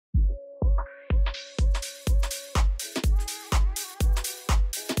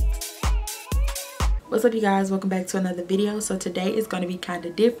What's up, you guys? Welcome back to another video. So today is going to be kind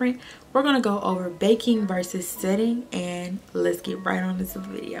of different. We're going to go over baking versus setting, and let's get right on into the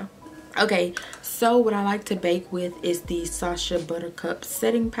video. Okay, so what I like to bake with is the xoxo Buttercup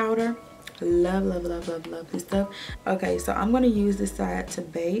setting powder. Love this stuff. Okay, so I'm going to use this side to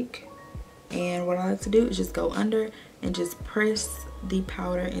bake, and what I like to do is just go under and just press the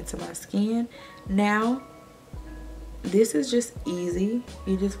powder into my skin. Now this is just easy.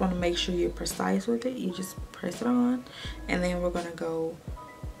 You just want to make sure you're precise with it. You just press it on, and then we're going to go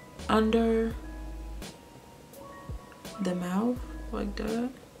under the mouth like that.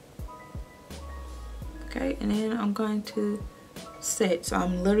 Okay, and then I'm going to set. So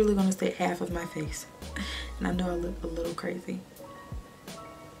I'm literally going to set half of my face, and I know I look a little crazy.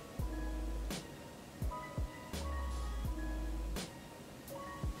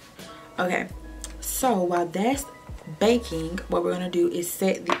 Okay, so while that's baking, what we're going to do is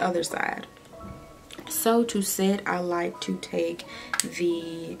set the other side. So to set, I like to take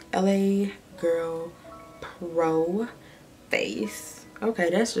the LA Girl Pro Face.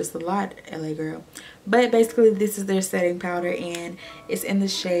 Okay, that's just a lot, LA Girl. But basically this is their setting powder, and it's in the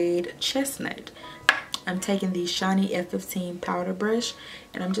shade Chestnut. I'm taking the shiny F15 powder brush,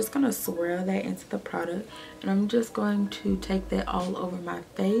 and I'm just going to swirl that into the product, and I'm just going to take that all over my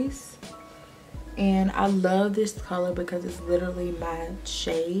face. And I love this color because it's literally my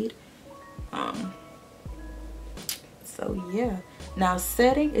shade. So yeah. Now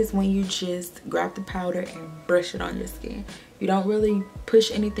setting is when you just grab the powder and brush it on your skin. You don't really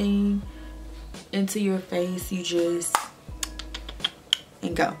push anything into your face. You just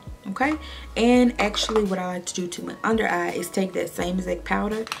and go. Okay, and actually what I like to do to my under eye is take that same exact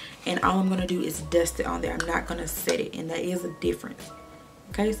powder, and all I'm going to do is dust it on there. I'm not going to set it, and that is a difference.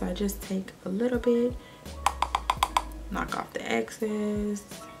 Okay, so I just take a little bit, knock off the excess.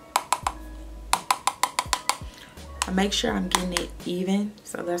 I make sure I'm getting it even,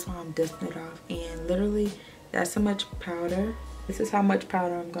 so that's why I'm dusting it off. And literally, that's how much powder. This is how much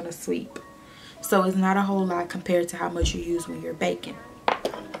powder I'm gonna sweep. So it's not a whole lot compared to how much you use when you're baking.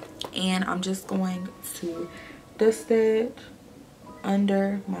 And I'm just going to dust it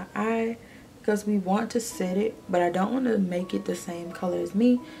under my eye, because we want to set it, but I don't want to make it the same color as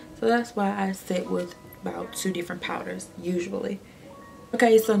me. So that's why I set with about 2 different powders usually.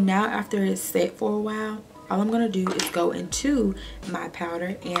 Okay, so now after it's set for a while, all I'm going to do is go into my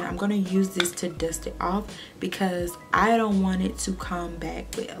powder, and I'm going to use this to dust it off because I don't want it to come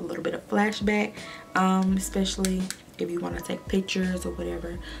back with a little bit of flashback, especially if you want to take pictures or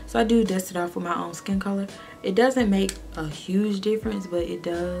whatever. So I do dust it off with my own skin color. It doesn't make a huge difference, but it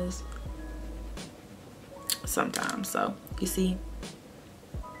does sometimes. So you see,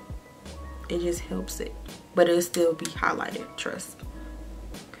 it just helps it, but it'll still be highlighted, trust.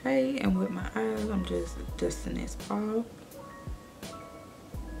 Okay, and with my eyes, I'm just dusting this off.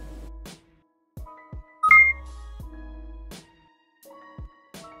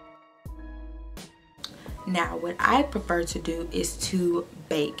 Now what I prefer to do is to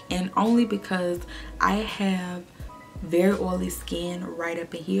bake, and only because I have very oily skin right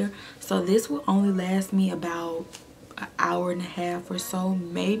up in here, so this will only last me about an hour and a half or so.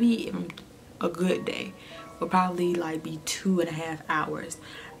 Maybe a good day will probably like be 2.5 hours,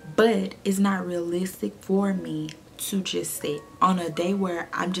 but it's not realistic for me to just sit on a day where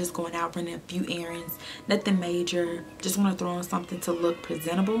I'm just going out running a few errands, nothing major, just want to throw on something to look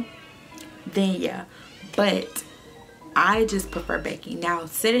presentable. Then yeah, but I just prefer baking. Now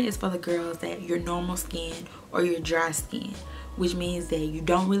setting is for the girls that your normal skin or your dry skin, which means that you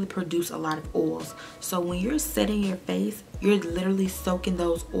don't really produce a lot of oils. So when you're setting your face, you're literally soaking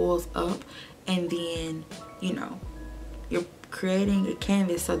those oils up, and then, you know, you're creating a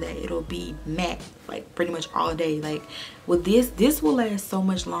canvas so that it'll be matte like pretty much all day. Like with this will last so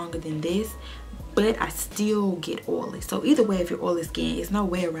much longer than this, but I still get oily. So either way, if you're oily skin, it's no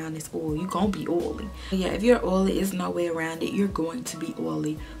way around this oil. You're gonna be oily. Yeah, if you're oily, it's no way around it. You're going to be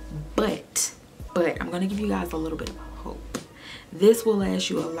oily. But I'm gonna give you guys a little bit of hope. This will last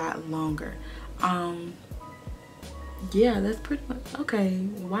you a lot longer. Yeah, that's pretty much okay.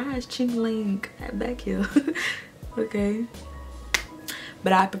 Why is Ching-Ling back here? Okay,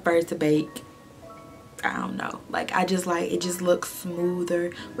 but I prefer to bake. I don't know, like I just like it, just looks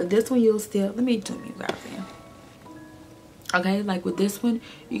smoother. With this one, you'll still, let me zoom you guys in. Okay, like with this one,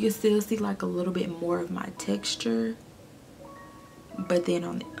 you can still see like a little bit more of my texture, but then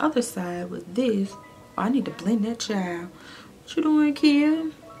on the other side with this, oh, I need to blend that, child. What you doing,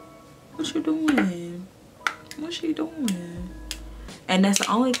 Keyaa? What you doing? What's she doing? And that's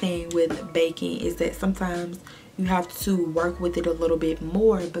the only thing with baking, is that sometimes you have to work with it a little bit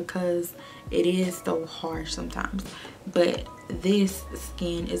more because it is so harsh sometimes. But this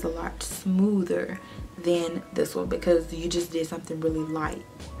skin is a lot smoother than this one because you just did something really light.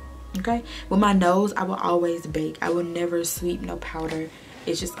 Okay, with my nose, I will always bake. I will never sweep no powder.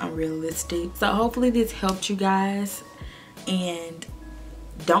 It's just unrealistic. So hopefully this helped you guys. And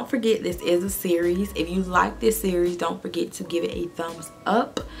don't forget, this is a series. If you like this series, don't forget to give it a thumbs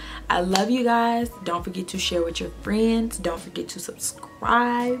up. I love you guys. Don't forget to share with your friends. Don't forget to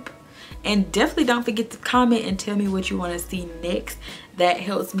subscribe. And definitely don't forget to comment and tell me what you want to see next. That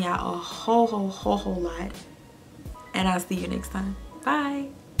helps me out a whole lot. And I'll see you next time. Bye.